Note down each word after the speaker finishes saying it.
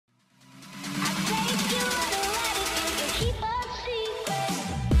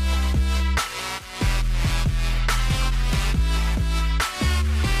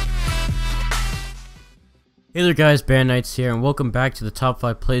Hey there guys, Bandites here, and welcome back to the top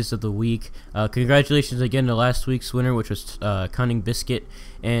 5 plays of the week. Congratulations again to last week's winner, which was Cunning Biscuit,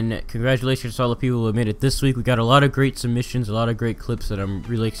 and congratulations to all the people who made it this week. We got a lot of great submissions, a lot of great clips that I'm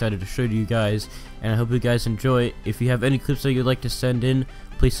really excited to show to you guys, and I hope you guys enjoy it. If you have any clips that you'd like to send in,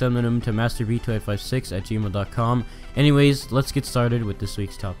 please send them to masterb2856@gmail.com. Anyways, let's get started with this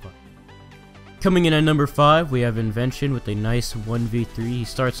week's top 5. Coming in at number 5, we have Invention with a nice 1v3. He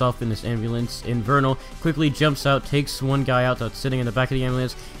starts off in this ambulance. Infernal quickly jumps out, takes one guy out that's sitting in the back of the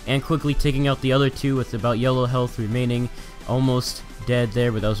ambulance, and quickly taking out the other two with about yellow health remaining. Almost dead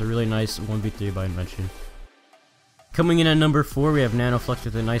there, but that was a really nice 1v3 by Invention. Coming in at number 4, we have Nanoflux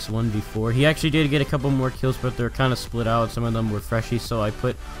with a nice 1v4. He actually did get a couple more kills, but they're kind of split out. Some of them were freshies, so I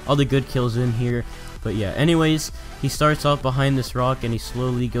put all the good kills in here. But yeah, anyways, he starts off behind this rock and he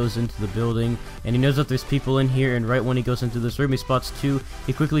slowly goes into the building, and he knows that there's people in here, and right when he goes into this room he spots two.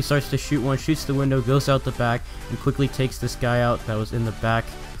 He quickly starts to shoot one, shoots the window, goes out the back, and quickly takes this guy out that was in the back.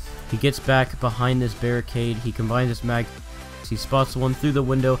 He gets back behind this barricade, he combines his mag, he spots one through the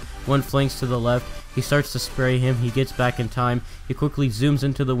window, one flanks to the left. He starts to spray him, he gets back in time, he quickly zooms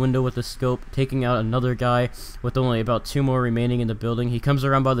into the window with the scope, taking out another guy with only about 2 more remaining in the building. He comes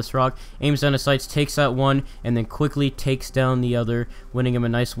around by this rock, aims down his sights, takes out one, and then quickly takes down the other, winning him a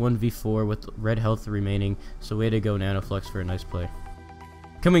nice 1v4 with red health remaining. So way to go, Nanoflux, for a nice play.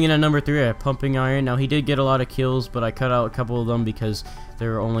 Coming in at number 3, I have Pumping Iron. Now, he did get a lot of kills, but I cut out a couple of them because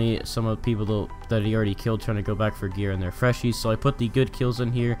there were only some of the people that he already killed trying to go back for gear, and they're freshies, so I put the good kills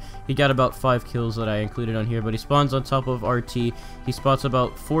in here. He got about 5 kills that I included on here, but he spawns on top of RT. He spots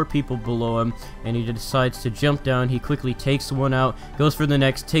about 4 people below him, and he decides to jump down. He quickly takes one out, goes for the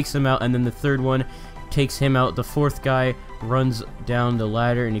next, takes him out, and then the third one takes him out. The fourth guy runs down the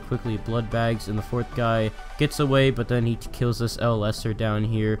ladder and he quickly blood bags, and the fourth guy gets away, but then he kills this LSer down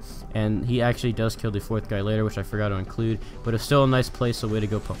here, and he actually does kill the fourth guy later, which I forgot to include, but it's still a nice play, so way to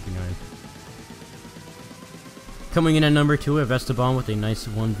go, Pumping Iron. Coming in at number 2, we have Esteban with a nice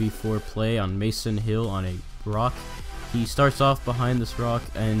 1v4 play on Mason Hill on a rock. He starts off behind this rock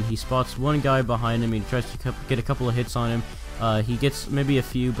and he spots one guy behind him. He tries to get a couple of hits on him. He gets maybe a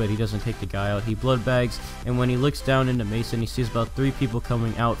few, but he doesn't take the guy out. He blood bags, and when he looks down into Mason, he sees about 3 people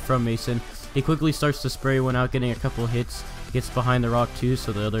coming out from Mason. He quickly starts to spray one out, getting a couple of hits. He gets behind the rock too,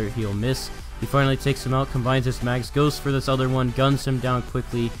 so the other he'll miss. He finally takes him out, combines his mags, goes for this other one, guns him down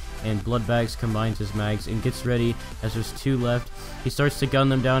quickly, and blood bags, combines his mags, and gets ready as there's 2 left. He starts to gun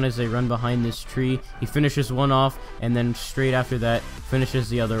them down as they run behind this tree. He finishes one off, and then straight after that finishes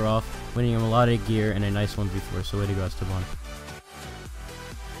the other off, winning him a lot of gear and a nice 1v4, so way to go, Esteban.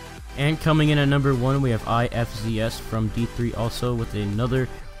 And coming in at number 1, we have IFZS from D3 also with another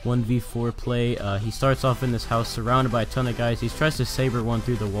 1v4 play. He starts off in this house surrounded by a ton of guys. He tries to saber one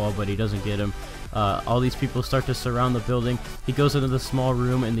through the wall, but he doesn't get him. All these people start to surround the building. He goes into the small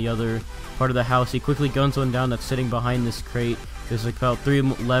room in the other part of the house. He quickly guns one down that's sitting behind this crate. There's like about 3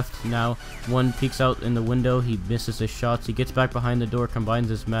 left now. One peeks out in the window. He misses his shots. He gets back behind the door, combines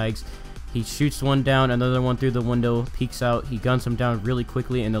his mags. He shoots one down, another one through the window, peeks out, he guns him down really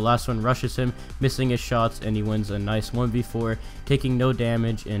quickly, and the last one rushes him, missing his shots, and he wins a nice 1v4, taking no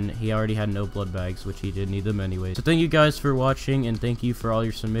damage, and he already had no blood bags, which he didn't need them anyway. So thank you guys for watching, and thank you for all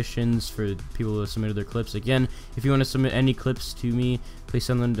your submissions, for people who have submitted their clips. Again, if you want to submit any clips to me, please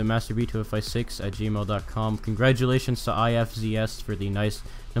send them to masterb2856@gmail.com. Congratulations to IFZS for the nice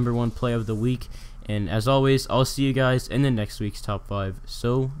number 1 play of the week, and as always, I'll see you guys in the next week's top 5,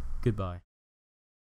 so goodbye.